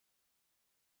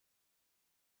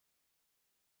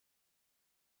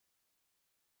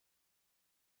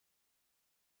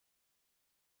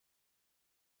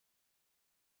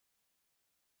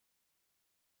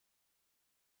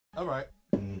All right.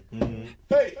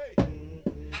 Hey.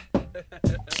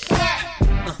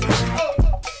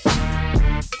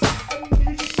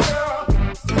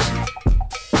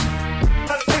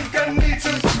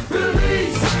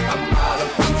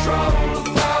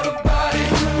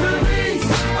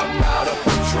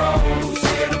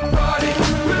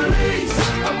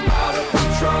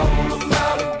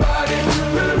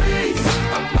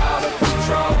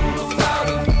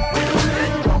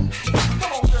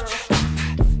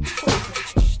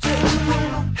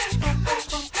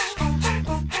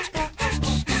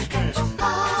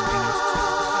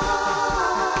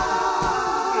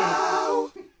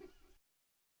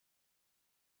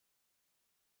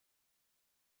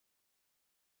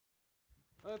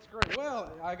 That's great.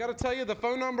 Well, I got to tell you, the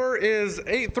phone number is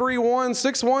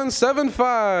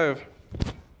 831-6175.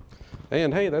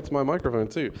 And hey, that's my microphone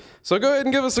too. So go ahead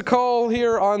and give us a call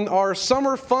here on our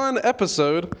Summer Fun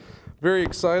episode. Very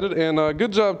excited, and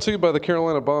good job too by the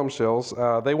Carolina Bombshells.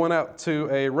 They went out to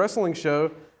a wrestling show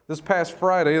this past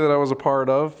Friday that I was a part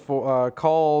of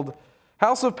called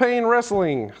House of Pain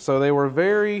Wrestling. So they were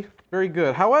very, very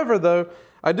good. However, though,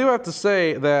 I do have to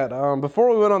say that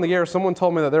before we went on the air, someone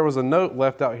told me that there was a note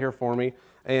left out here for me,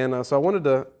 and so I wanted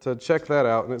to check that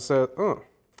out. And it said, it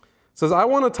says, "I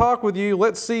want to talk with you.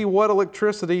 Let's see what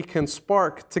electricity can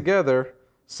spark together.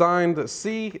 Signed,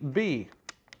 CB."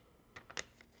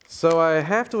 So I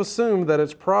have to assume that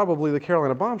it's probably the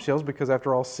Carolina Bombshells because,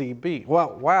 after all, CB.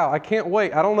 Well, wow, I can't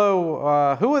wait. I don't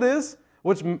know who it is,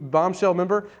 which Bombshell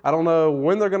member. I don't know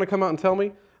when they're going to come out and tell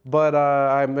me, but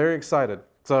I'm very excited.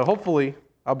 So hopefully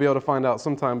I'll be able to find out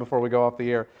sometime before we go off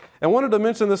the air. And wanted to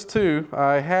mention this too.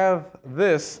 I have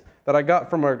this that I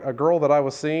got from a girl that I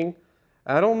was seeing.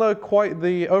 I don't know quite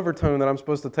the overtone that I'm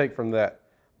supposed to take from that,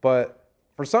 but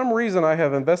for some reason I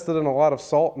have invested in a lot of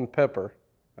salt and pepper.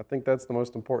 I think that's the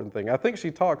most important thing. I think she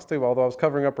talks too, although I was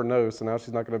covering up her nose, so now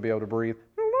she's not going to be able to breathe.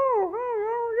 Hello, hi,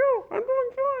 how are you? I'm doing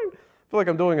fine. I feel like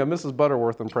I'm doing a Mrs.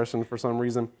 Butterworth impression for some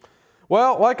reason.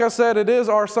 Well, like I said, it is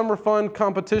our Summer Fun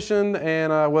competition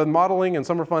and with modeling and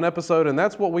Summer Fun episode, and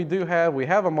that's what we do have. We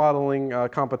have a modeling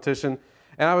competition,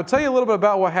 and I would tell you a little bit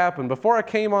about what happened. Before I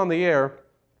came on the air,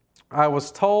 I was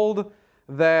told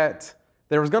that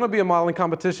there was going to be a modeling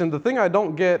competition. The thing I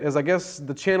don't get is I guess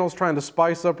the channel's trying to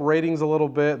spice up ratings a little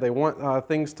bit. They want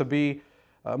things to be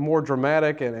more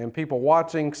dramatic and people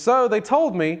watching. So they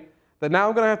told me that now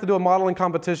I'm going to have to do a modeling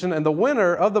competition, and the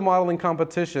winner of the modeling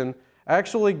competition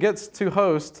actually gets to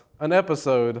host an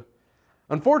episode.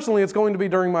 Unfortunately, it's going to be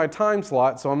during my time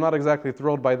slot, so I'm not exactly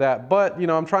thrilled by that. But, you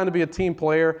know, I'm trying to be a team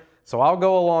player, so I'll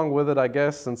go along with it, I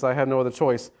guess, since I have no other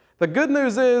choice. The good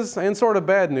news is, and sort of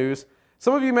bad news,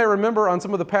 some of you may remember on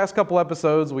some of the past couple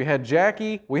episodes, we had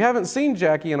Jackie. We haven't seen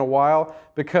Jackie in a while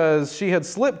because she had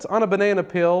slipped on a banana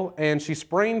peel and she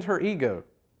sprained her ego.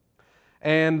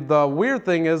 And the weird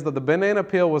thing is that the banana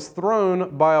peel was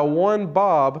thrown by a one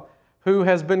Bob, who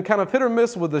has been kind of hit or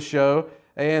miss with the show,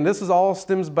 and this is all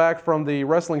stems back from the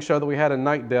wrestling show that we had in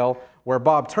Nightdale, where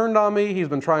Bob turned on me. He's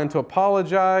been trying to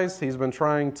apologize. He's been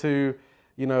trying to,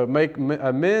 you know, make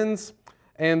amends.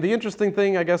 And the interesting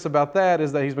thing, I guess, about that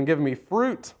is that he's been giving me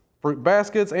fruit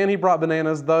baskets, and he brought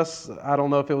bananas. Thus, I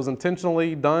don't know if it was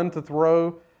intentionally done to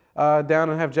throw down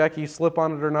and have Jackie slip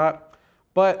on it or not.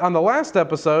 But on the last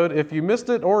episode, if you missed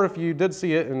it or if you did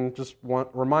see it and just want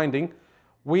reminding,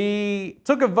 we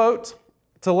took a vote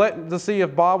to see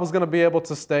if Bob was going to be able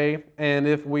to stay, and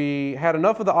if we had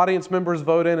enough of the audience members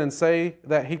vote in and say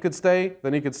that he could stay,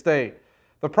 then he could stay.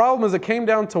 The problem is it came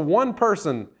down to one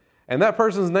person, and that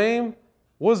person's name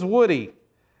was Woody.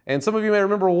 And some of you may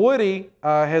remember Woody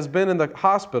has been in the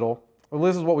hospital. Well,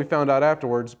 this is what we found out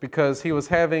afterwards, because he was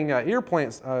having ear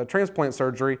transplant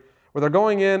surgery where they're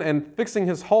going in and fixing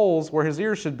his holes where his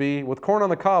ears should be with corn on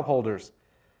the cob holders.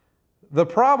 The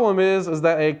problem is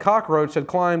that a cockroach had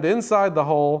climbed inside the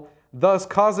hole, thus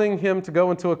causing him to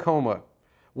go into a coma.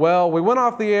 Well, we went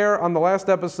off the air on the last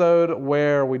episode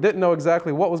where we didn't know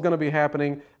exactly what was going to be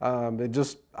happening. I don't know,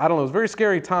 it was a very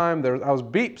scary time. I was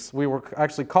beeps. We were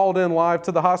actually called in live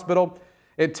to the hospital.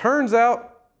 It turns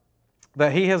out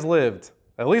that he has lived.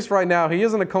 At least right now, he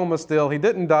is in a coma still. He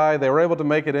didn't die. They were able to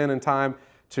make it in time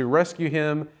to rescue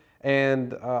him.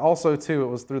 And also, too, it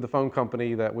was through the phone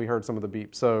company that we heard some of the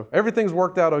beeps. So everything's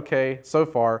worked out okay so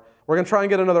far. We're going to try and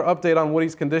get another update on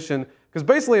Woody's condition, because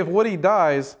basically if Woody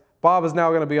dies, Bob is now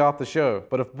going to be off the show.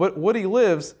 But if Woody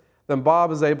lives, then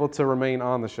Bob is able to remain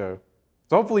on the show.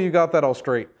 So hopefully you got that all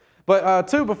straight. But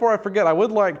too, before I forget, I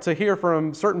would like to hear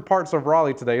from certain parts of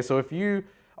Raleigh today. So if you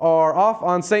are off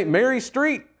on St. Mary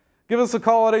Street, give us a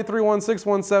call at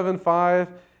 831-6175.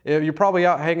 You're probably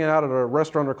out hanging out at a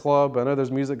restaurant or club. I know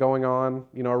there's music going on,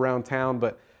 you know, around town,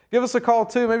 but Give us a call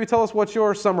too. Maybe tell us what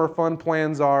your summer fun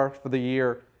plans are for the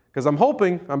year. Because I'm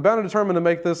bound and determined to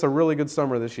make this a really good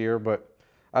summer this year, but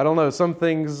I don't know. Some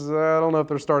things, I don't know if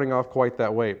they're starting off quite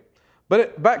that way.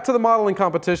 But back to the modeling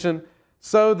competition.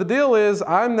 So the deal is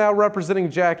I'm now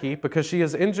representing Jackie because she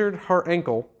has injured her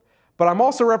ankle, but I'm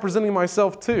also representing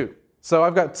myself too. So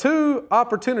I've got 2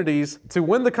 opportunities to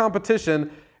win the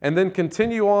competition and then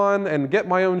continue on and get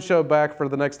my own show back for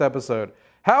the next episode.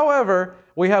 However,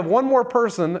 we have one more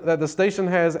person that the station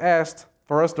has asked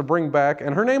for us to bring back,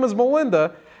 and her name is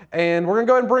Melinda, and we're gonna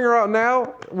go ahead and bring her out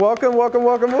now. Welcome, welcome,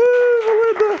 welcome. Woo,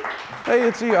 Melinda. Hey,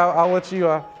 it's you. I'll let you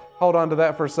hold on to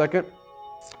that for a second.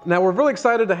 Now, we're really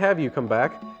excited to have you come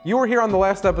back. You were here on the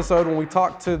last episode when we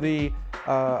talked to the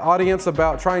audience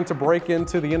about trying to break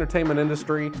into the entertainment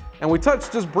industry, and we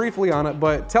touched just briefly on it,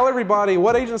 but tell everybody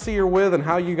what agency you're with and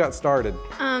how you got started.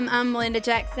 I'm Melinda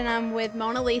Jackson. I'm with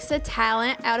Mona Lisa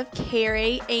Talent out of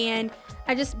Cary, and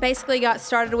I just basically got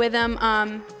started with them.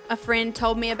 A friend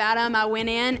told me about them. I went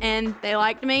in and they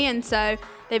liked me, and so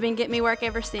they've been getting me work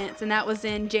ever since, and that was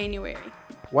in January.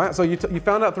 Wow, so you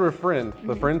found out through a friend.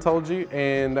 The friend told you,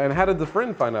 and how did the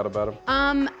friend find out about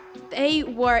them?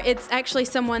 It's actually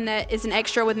someone that is an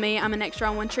extra with me. I'm an extra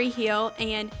on One Tree Hill,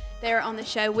 and they're on the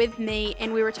show with me,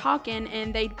 and we were talking,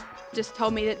 and they just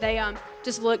told me that they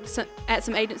just looked at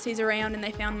some agencies around, and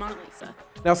they found Mona Lisa.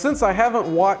 Now, since I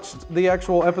haven't watched the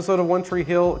actual episode of One Tree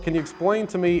Hill, can you explain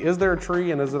to me, is there a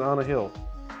tree and is it on a hill?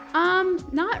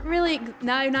 Not really,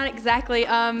 no, not exactly.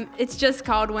 It's just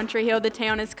called One Tree Hill. The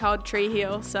town is called Tree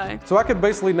Hill, so. So I could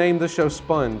basically name this show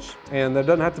Sponge, and there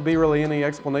doesn't have to be really any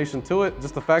explanation to it.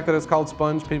 Just the fact that it's called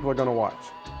Sponge, people are gonna watch.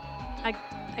 I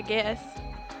guess.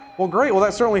 Well, great. Well,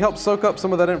 that certainly helps soak up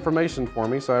some of that information for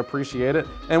me, so I appreciate it.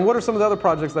 And what are some of the other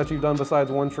projects that you've done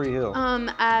besides One Tree Hill?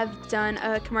 I've done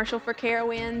a commercial for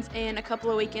Carowinds, and a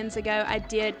couple of weekends ago I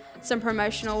did some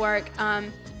promotional work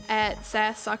at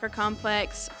SAS Soccer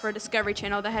Complex for Discovery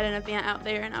Channel. They had an event out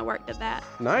there, and I worked at that.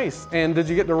 Nice. And did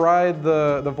you get to ride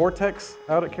the Vortex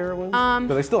out at Carowinds?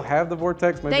 Do they still have the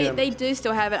Vortex? Maybe they do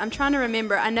still have it. I'm trying to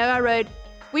remember. I know I rode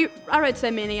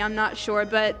so many, I'm not sure,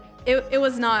 but it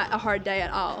was not a hard day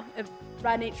at all.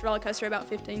 Riding each roller coaster about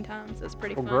 15 times. It was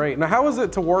pretty fun. Great. Now, how is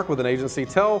it to work with an agency?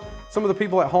 Tell some of the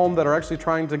people at home that are actually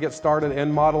trying to get started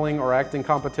in modeling or acting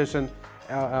competition,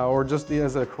 or just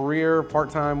as a career,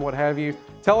 part-time, what have you.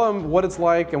 Tell them what it's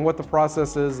like and what the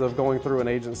process is of going through an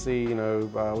agency. You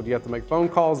know, would you have to make phone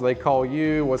calls? They call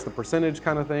you? What's the percentage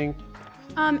kind of thing?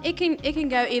 It can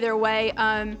go either way.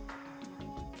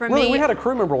 For me, me, we had a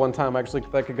crew member one time actually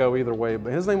that could go either way,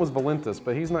 but his name was Valentis,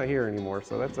 but he's not here anymore,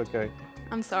 so that's okay.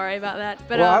 I'm sorry about that.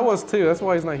 But well, I was too. That's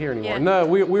why he's not here anymore. Yeah. No,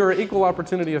 we were an equal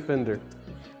opportunity offender.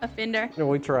 Offender? Yeah,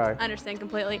 we try. I understand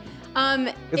completely.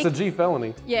 It's a G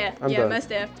felony. Yeah, most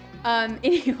def.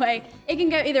 Anyway, it can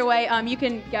go either way. You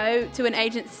can go to an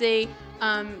agency.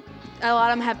 A lot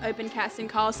of them have open casting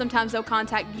calls. Sometimes they'll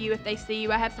contact you if they see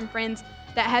you. I have some friends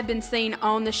that have been seen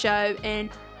on the show, and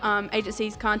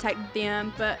agencies contacted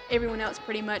them, but everyone else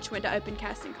pretty much went to open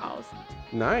casting calls.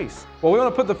 Nice. Well, we want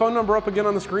to put the phone number up again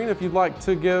on the screen. If you'd like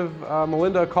to give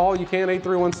Melinda a call, you can,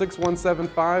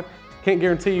 831-6175. Can't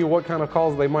guarantee you what kind of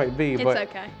calls they might be. It's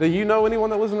okay. Do you know anyone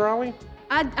that lives in Raleigh?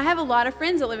 I have a lot of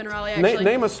friends that live in Raleigh, actually.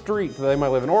 Name a street that they might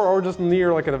live in, or just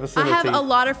near like a vicinity. I have a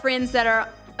lot of friends that are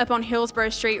up on Hillsborough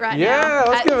Street right now. Yeah,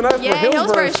 let's give a nice for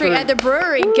Hillsborough Street at the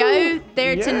brewery. Woo. Go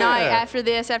there tonight after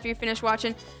after you finish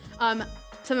watching.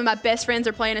 Some of my best friends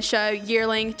are playing a show,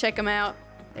 Yearling. Check them out.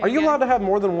 Are you allowed to have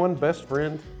more than one best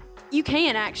friend? You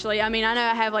can, actually. I mean, I know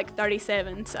I have like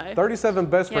 37, so. 37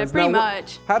 best friends. Yeah, pretty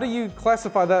much. How do you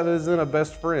classify that as in a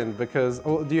best friend? Because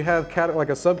do you have like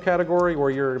a subcategory where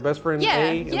you're best friend A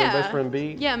and then best friend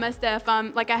B? Yeah, most def.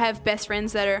 Like I have best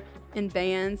friends that are in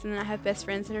bands, and then I have best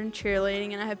friends that are in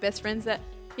cheerleading, and I have best friends that,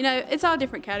 you know, it's all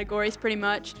different categories pretty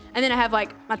much. And then I have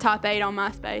like my top 8 on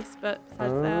MySpace, but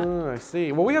besides that. I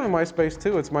see. Well, we have a MySpace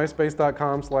too. It's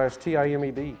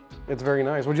myspace.com/TIMED. It's very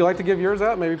nice. Would you like to give yours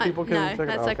out? Maybe people can check it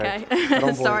out. No, that's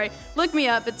okay. Sorry. Look me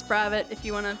up. It's private if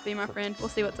you want to be my friend. We'll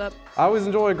see what's up. I always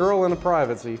enjoy a girl in a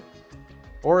privacy.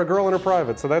 Or a girl in her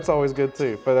private, so that's always good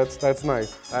too. But that's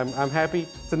nice. I'm happy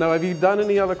to know. Have you done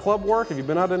any other club work? Have you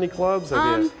been out to any clubs?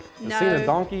 Have you seen a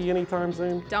donkey anytime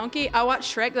soon? Donkey? I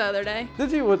watched Shrek the other day.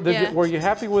 Did you? Were you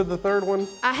happy with the third one?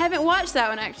 I haven't watched that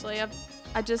one actually. I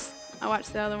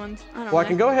watched the other ones. I don't know. I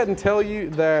can go ahead and tell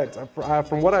you that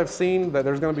from what I've seen, that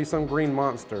there's going to be some green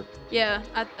monster. Yeah,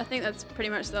 I think that's pretty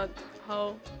much the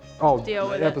whole deal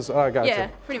with episode. it. I gotcha. Yeah,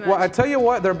 pretty much. Well, I tell you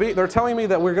what, they're telling me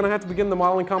that we're going to have to begin the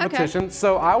modeling competition. Okay.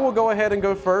 So I will go ahead and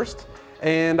go first.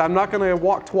 And I'm not going to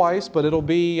walk twice, but it'll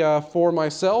be for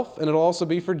myself, and it'll also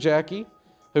be for Jackie,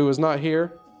 who is not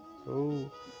here.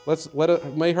 Oh,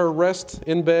 may her rest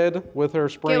in bed with her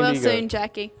sprained Get well ego. soon,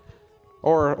 Jackie.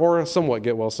 Or somewhat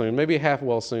get well soon, maybe half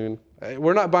well soon.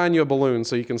 We're not buying you a balloon,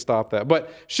 so you can stop that.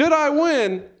 But should I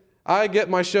win, I get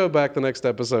my show back the next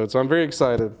episode, so I'm very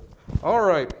excited. All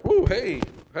right. Ooh, hey,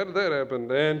 how did that happen?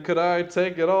 And could I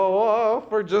take it all off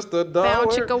for just $1? Bow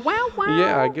chicka wow wow.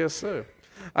 Yeah, I guess so.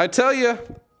 I tell you,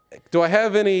 do I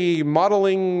have any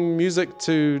modeling music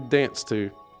to dance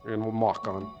to and mock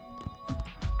on?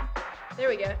 There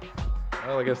we go.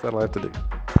 Well, I guess that'll have to do.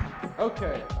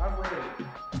 Okay, I'm ready.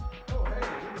 Oh, hey,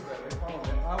 look at that. They follow me.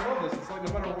 I love this. It's like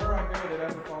no matter where I go, they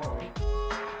have to follow me.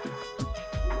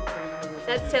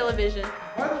 That's television.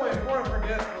 By the way, before I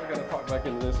forget, I gotta talk back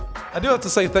into this. I do have to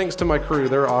say thanks to my crew.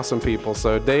 They're awesome people.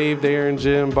 So Dave, Darren,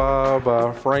 Jim,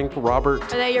 Bob, Frank, Robert.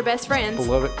 Are they your best friends?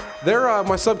 Love it. They're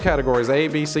my subcategories, A,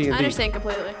 B, C, and D. I understand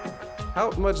completely.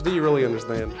 How much do you really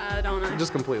understand? I don't know.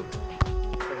 Just completely.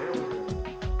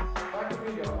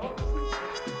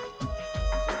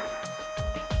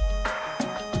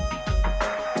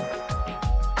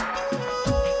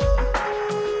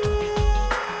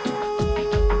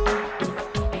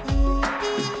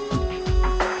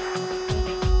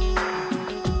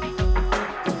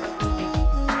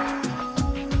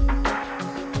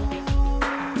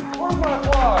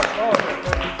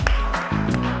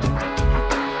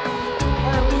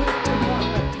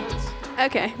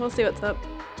 Okay, we'll see what's up.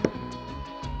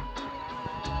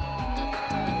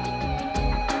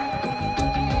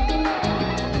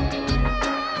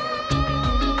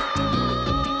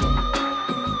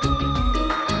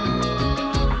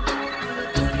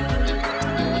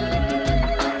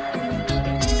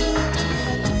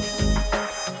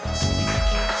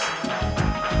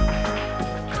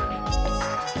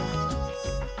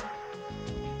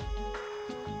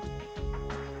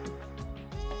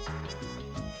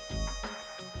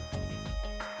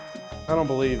 I don't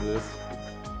believe this.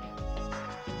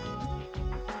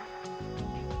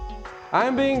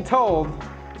 I'm being told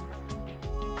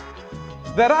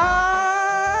that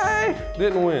I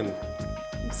didn't win.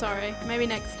 I'm sorry. Maybe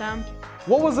next time.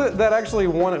 What was it that actually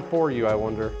won it for you, I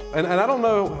wonder? And I don't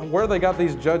know where they got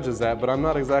these judges at, but I'm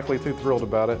not exactly too thrilled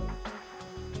about it.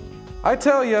 I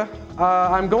tell you,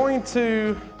 I'm going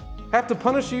to have to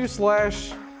punish you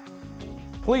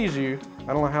 / please you.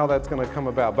 I don't know how that's going to come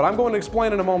about, but I'm going to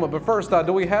explain in a moment. But first,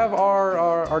 do we have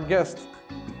our guest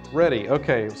ready?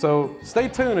 Okay, so stay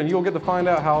tuned and you'll get to find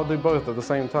out how I'll do both at the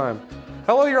same time.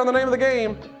 Hello, you're on the name of the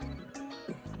game.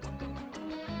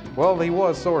 Well, he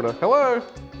was, sorta. Hello?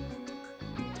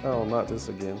 Oh, not this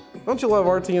again. Don't you love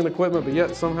RTN equipment, but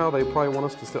yet somehow they probably want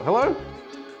us to still... Hello?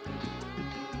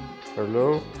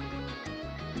 Hello?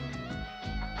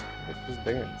 Let's just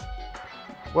dance.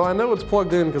 Well, I know it's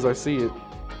plugged in because I see it.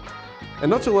 And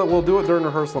don't you we'll do it during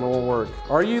rehearsal and it won't work.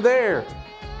 Are you there?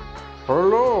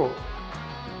 Hello?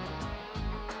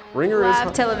 Ringer is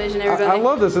Live television, everybody. I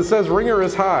love this. It says ringer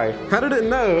is high. How did it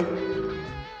know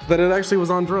that it actually was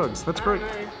on drugs? That's great.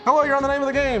 Hello, you're on the name of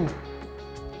the game.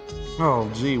 Oh,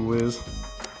 gee whiz.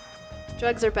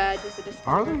 Drugs are bad, just a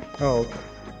disclaimer. Are they? Oh, okay.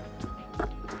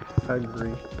 I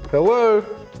agree. Hello?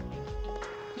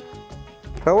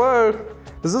 Hello?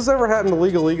 Does this ever happen to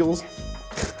Legal Eagles?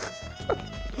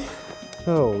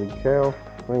 Holy cow.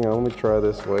 Hang on, let me try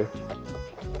this way.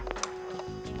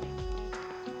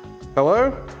 Hello?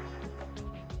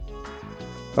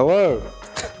 Hello?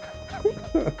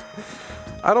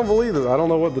 I don't believe this. I don't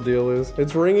know what the deal is.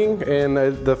 It's ringing and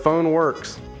the phone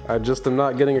works. I just am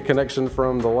not getting a connection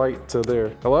from the light to there.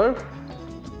 Hello?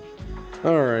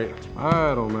 All right,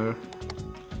 I don't know.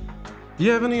 Do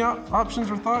you have any options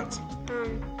or thoughts?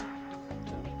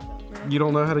 You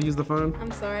don't know how to use the phone?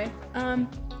 I'm sorry.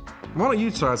 Why don't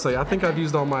you try to say, I think I've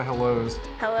used all my hellos.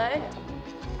 Hello?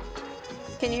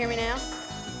 Can you hear me now?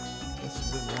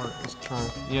 This didn't work, let's try.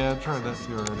 Yeah, I tried that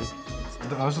too already.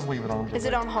 I'll just leave it on. Is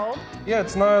it on hold? Yeah,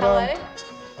 it's not, Hello?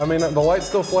 I mean, the light's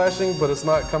still flashing, but it's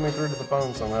not coming through to the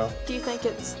phone somehow. Do you think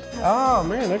it's... Ah,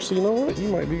 man, actually, you know what? You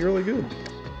might be really good.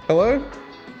 Hello?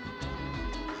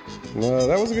 No,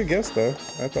 that was a good guess, though.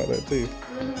 I thought that too.